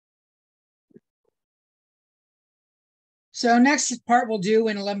So next part we'll do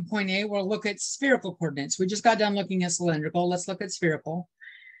in 11.8, we'll look at spherical coordinates. We just got done looking at cylindrical. Let's look at spherical.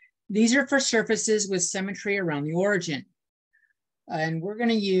 These are for surfaces with symmetry around the origin. And we're going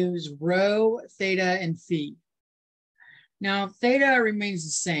to use rho, theta, and phi. Now, theta remains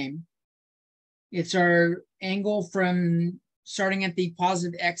the same. It's our angle from starting at the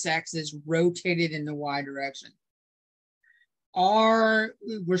positive x-axis rotated in the y direction. R,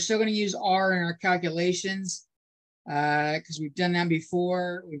 we're still going to use R in our calculations because we've done that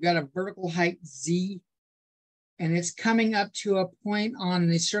before. We've got a vertical height z, and it's coming up to a point on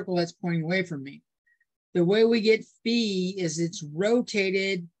the circle that's pointing away from me. The way we get phi is it's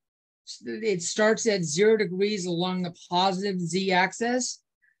rotated. It starts at 0 degrees along the positive z-axis,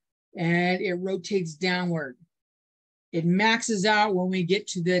 and it rotates downward. It maxes out when we get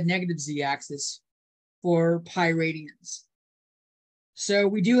to the negative z-axis for pi radians. So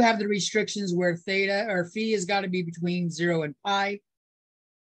we do have the restrictions where theta or phi has got to be between 0 and pi.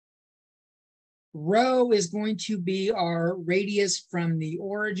 Rho is going to be our radius from the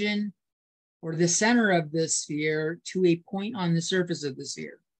origin or the center of the sphere to a point on the surface of the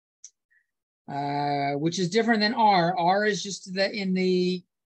sphere, which is different than R. R is just in the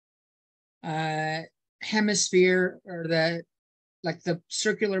hemisphere, or the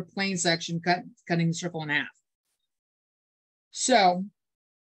circular plane section cutting the circle in half. So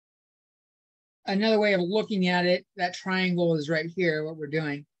another way of looking at it, that triangle is right here, what we're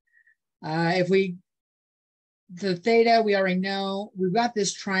doing. The theta, we already know. We've got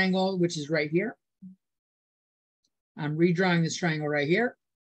this triangle, which is right here. I'm redrawing this triangle right here.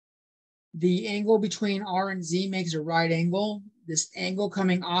 The angle between R and Z makes a right angle. This angle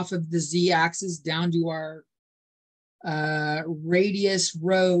coming off of the Z-axis down to our radius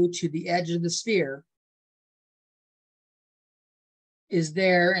rho to the edge of the sphere is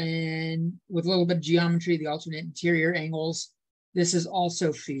there, and with a little bit of geometry, the alternate interior angles, this is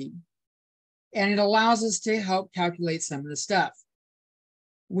also phi. And it allows us to help calculate some of the stuff.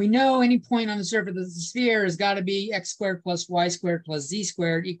 We know any point on the surface of the sphere has got to be x squared plus y squared plus z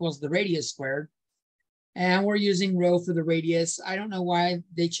squared equals the radius squared. And we're using rho for the radius. I don't know why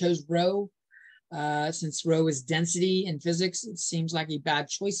they chose rho. Since rho is density in physics, it seems like a bad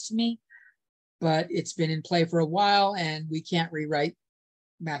choice to me. But it's been in play for a while, and we can't rewrite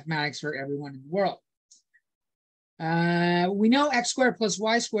mathematics for everyone in the world. We know x squared plus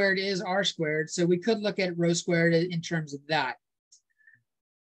y squared is r squared, so we could look at rho squared in terms of that.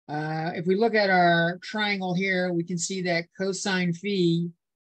 If we look at our triangle here, we can see that cosine phi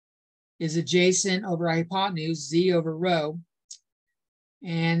is adjacent over hypotenuse, z over rho,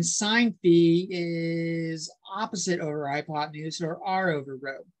 and sine phi is opposite over hypotenuse, or r over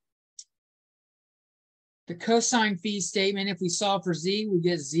rho. The cosine phi statement, if we solve for z, we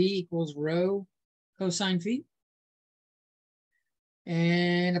get z equals rho cosine phi.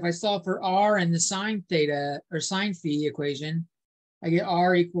 And if I solve for r and the sine theta or sine phi equation, I get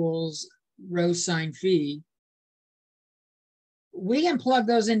r equals rho sine phi. We can plug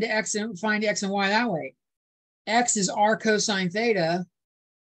those into x and find x and y that way. X is r cosine theta,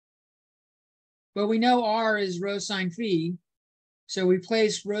 but we know r is rho sine phi. So we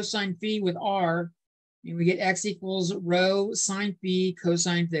place rho sine phi with r, and we get x equals rho sine phi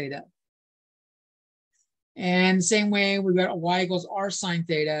cosine theta. And the same way, we've got y equals r sine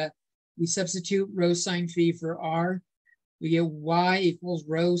theta. We substitute rho sine phi for r. We get y equals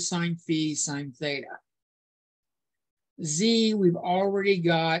rho sine phi sine theta. Z, we've already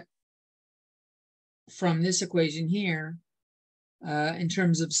got from this equation here in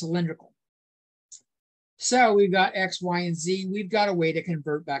terms of cylindrical. So we've got x, y, and z. We've got a way to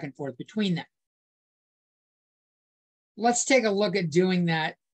convert back and forth between them. Let's take a look at doing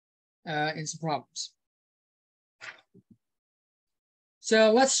that in some problems.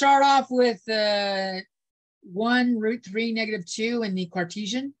 So let's start off with 1 root 3 negative 2 in the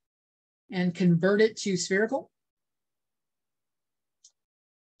Cartesian and convert it to spherical.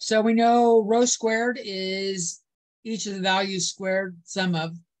 So we know rho squared is each of the values squared, sum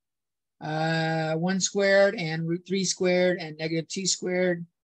of 1 squared and root 3 squared and negative 2 squared.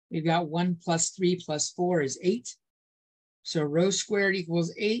 We've got 1 plus 3 plus 4 is 8. So rho squared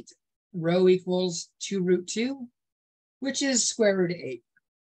equals 8. Rho equals 2 root 2, which is square root of 8.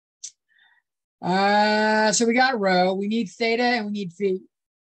 So we got rho. We need theta and we need phi.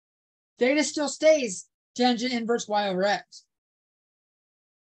 Theta still stays tangent inverse y over x.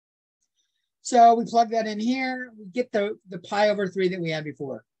 So we plug that in here. We get the pi over 3 that we had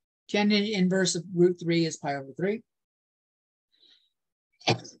before. Tangent inverse of root 3 is pi over 3.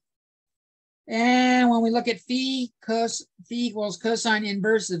 And when we look at phi equals cosine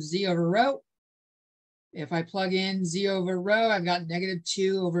inverse of z over rho. If I plug in z over rho, I've got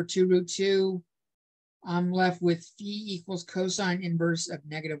 -2 over 2 root 2. I'm left with phi equals cosine inverse of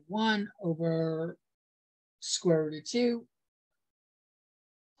 -1 over square root of 2.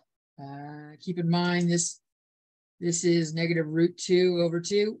 Keep in mind this is -√2 over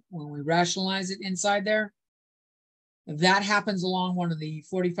 2 when we rationalize it inside there. That happens along one of the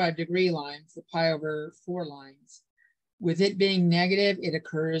 45-degree lines, the pi over 4 lines. With it being negative, it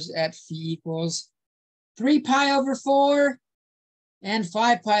occurs at phi equals 3 pi over 4 and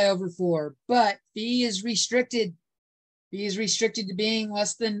 5 pi over 4. But phi is restricted. Phi is restricted to being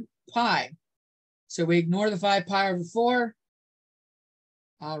less than pi. So we ignore the 5 pi over 4.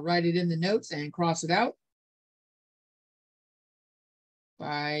 I'll write it in the notes and cross it out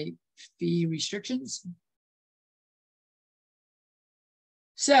by phi restrictions.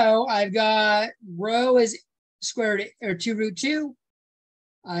 So I've got rho is square root or 2 root 2.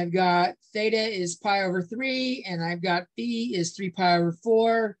 I've got theta is pi over 3, and I've got phi is 3 pi over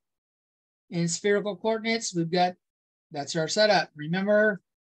 4. In spherical coordinates, we've got, that's our setup. Remember,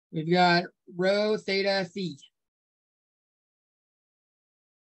 we've got rho, theta, phi.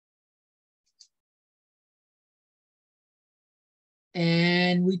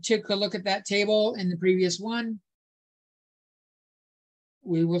 And we took a look at that table in the previous one.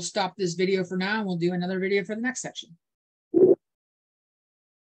 We will stop this video for now, and we'll do another video for the next section.